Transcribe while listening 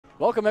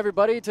Welcome,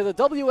 everybody, to the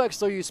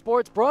WXOU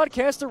Sports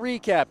Broadcaster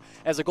Recap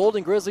as the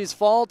Golden Grizzlies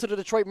fall to the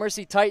Detroit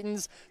Mercy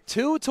Titans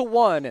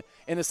 2-1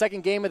 in the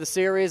second game of the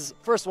series.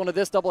 First one of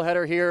this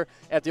doubleheader here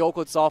at the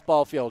Oakland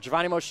softball field.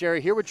 Giovanni Moceri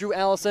here with Drew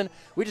Allison.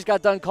 We just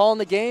got done calling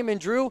the game, and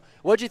Drew,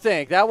 what'd you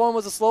think? That one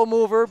was a slow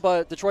mover,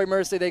 but Detroit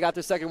Mercy, they got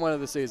their second win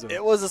of the season.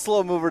 It was a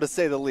slow mover, to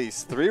say the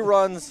least. 3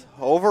 runs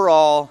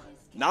overall,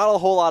 not a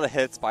whole lot of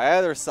hits by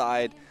either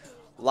side.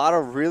 A lot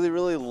of really,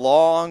 really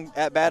long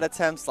at-bat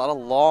attempts, a lot of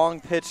long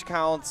pitch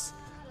counts,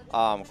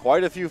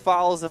 quite a few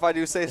fouls, if I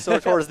do say so,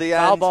 towards the end.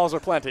 Foul balls are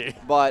plenty.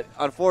 But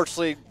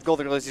unfortunately,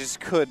 Golden Grizzlies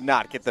just could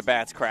not get the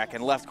bats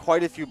cracking. Left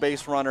quite a few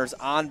base runners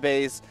on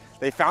base.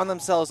 They found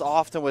themselves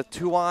often with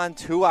 2-on,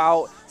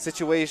 2-out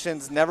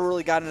situations. Never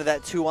really got into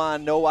that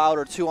 2-on, no-out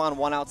or 2-on,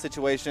 1-out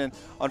situation.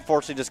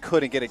 Unfortunately, just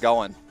couldn't get it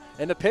going.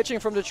 And the pitching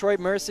from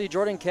Detroit Mercy,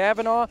 Jordan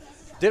Cavanaugh,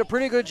 did a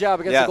pretty good job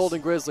against the Golden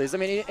Grizzlies. I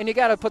mean, and you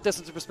got to put this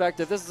into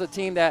perspective. This is a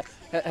team that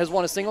has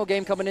won a single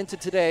game coming into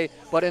today,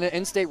 but in an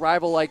in-state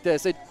rival like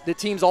this, the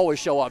teams always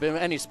show up in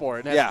any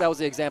sport. And that was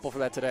the example for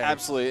that today.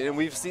 Absolutely, and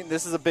we've seen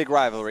this is a big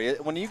rivalry.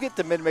 When you get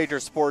to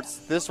mid-major sports,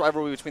 this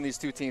rivalry between these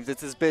two teams,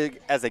 it's as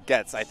big as it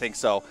gets, I think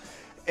so.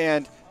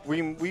 And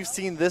we've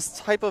seen this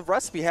type of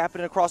recipe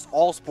happening across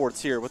all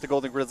sports here with the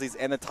Golden Grizzlies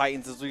and the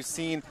Titans, as we've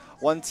seen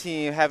one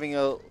team having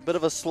a bit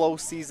of a slow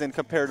season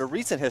compared to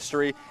recent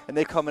history, and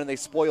they come in and they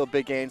spoil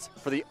big games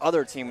for the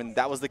other team, and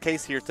that was the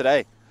case here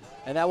today.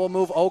 And that will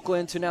move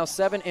Oakland to now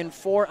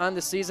 7-4 on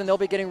the season. They'll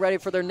be getting ready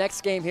for their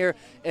next game here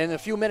in a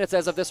few minutes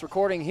as of this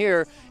recording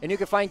here. And you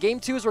can find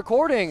Game 2's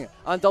recording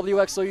on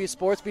WXOU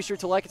Sports. Be sure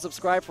to like and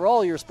subscribe for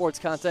all your sports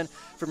content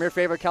from your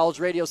favorite college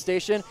radio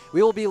station.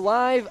 We will be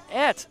live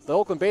at the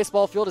Oakland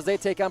baseball field as they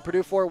take on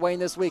Purdue Fort Wayne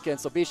this weekend,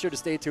 so be sure to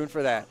stay tuned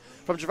for that.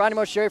 From Giovanni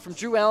Moceri, from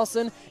Drew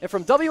Allison, and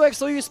from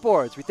WXOU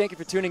Sports, we thank you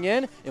for tuning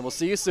in, and we'll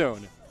see you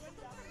soon.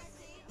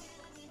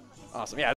 Awesome. Yeah.